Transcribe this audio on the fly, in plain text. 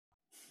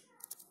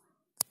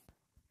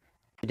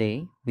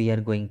Today we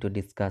are going to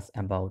discuss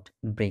about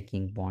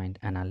breaking point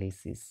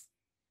analysis.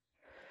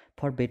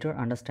 For better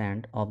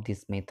understand of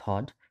this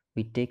method,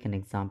 we take an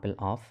example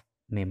of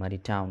memory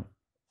town.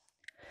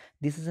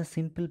 This is a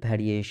simple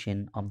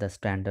variation of the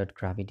standard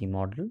gravity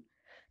model.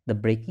 The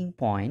breaking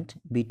point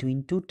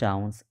between two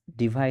towns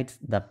divides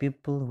the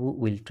people who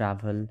will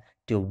travel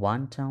to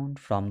one town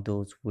from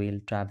those who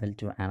will travel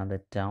to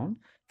another town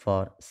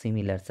for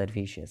similar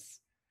services.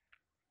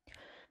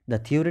 The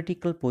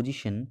theoretical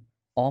position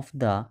of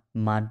the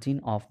margin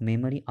of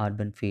memory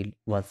urban field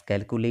was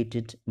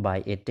calculated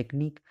by a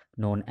technique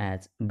known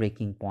as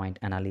breaking point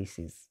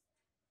analysis.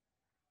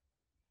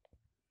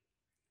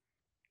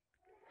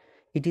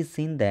 It is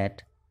seen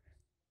that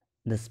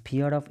the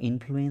sphere of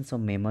influence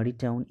of memory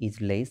town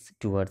is less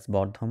towards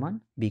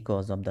Bardhaman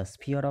because of the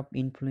sphere of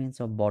influence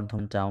of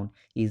Bardhaman town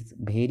is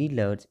very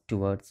large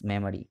towards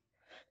memory.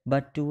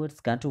 But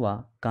towards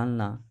Katua,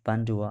 Kalna,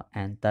 Pandua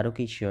and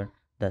Tarokeshwar,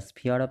 the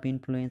sphere of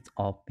influence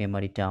of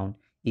memory town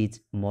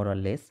is more or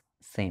less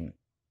same.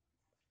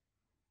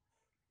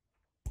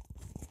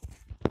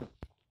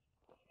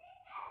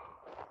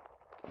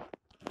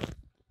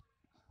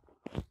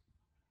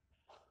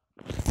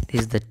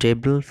 This is the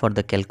table for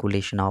the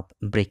calculation of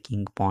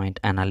breaking point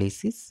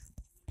analysis.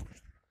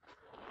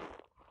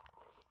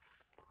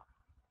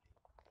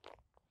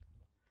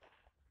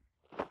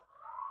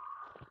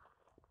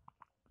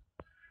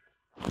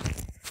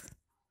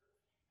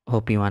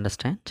 Hope you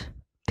understand.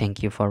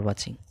 Thank you for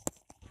watching.